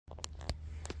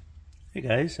Hey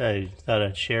guys, I thought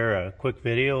I'd share a quick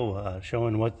video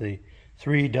showing what the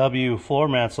 3W floor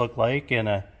mats look like in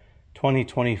a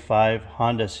 2025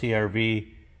 Honda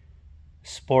CR-V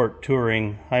Sport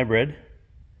Touring Hybrid.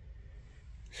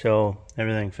 So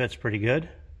everything fits pretty good.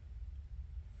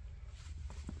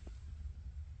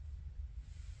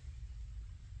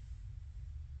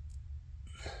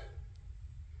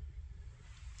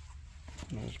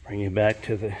 Let's bring you back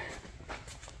to the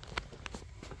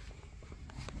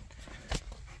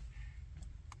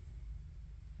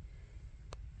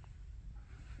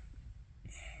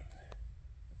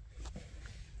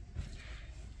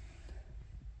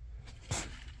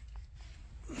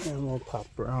and we'll pop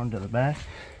around to the back.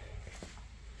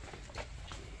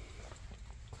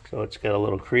 So it's got a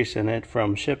little crease in it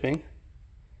from shipping.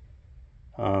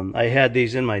 I had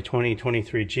these in my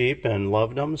 2023 Jeep and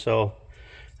loved them, so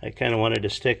I kind of wanted to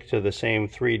stick to the same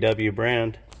 3W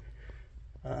brand.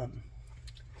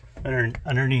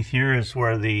 Underneath here is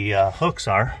where the hooks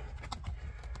are.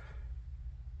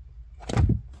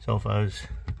 So if I was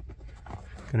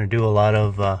going to do a lot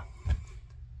of, if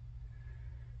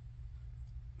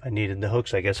I needed the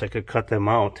hooks, I guess I could cut them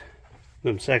out,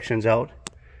 them sections out.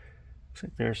 Looks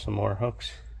like there's some more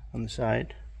hooks on the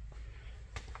side.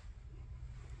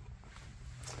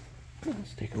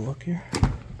 Let's take a look here.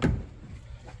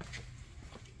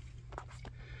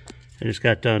 I just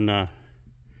got done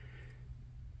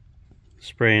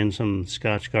spraying some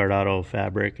Scotchgard Auto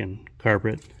fabric and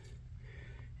carpet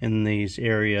in these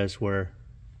areas where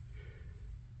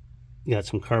you got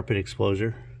some carpet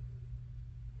exposure.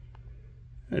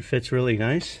 It fits really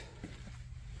nice.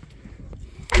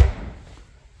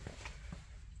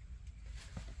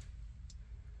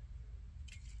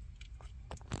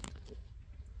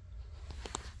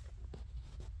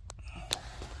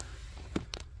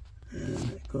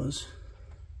 And it goes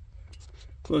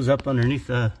up underneath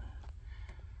the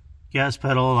gas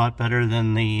pedal a lot better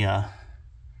than the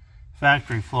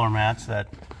factory floor mats, the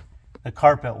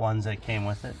carpet ones that came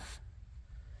with it.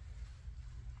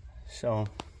 So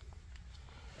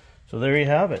there you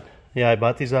have it. Yeah, I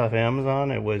bought these off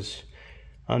Amazon. It was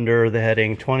under the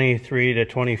heading 2023 to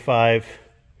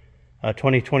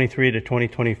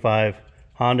 2025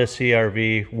 Honda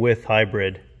CR-V with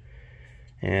hybrid,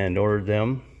 and ordered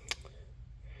them.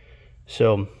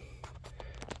 So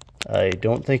I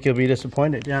don't think you'll be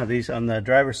disappointed. Yeah, these on the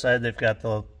driver's side, they've got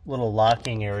the little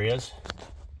locking areas.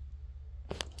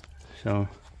 So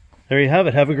there you have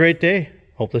it. Have a great day.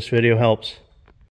 Hope this video helps.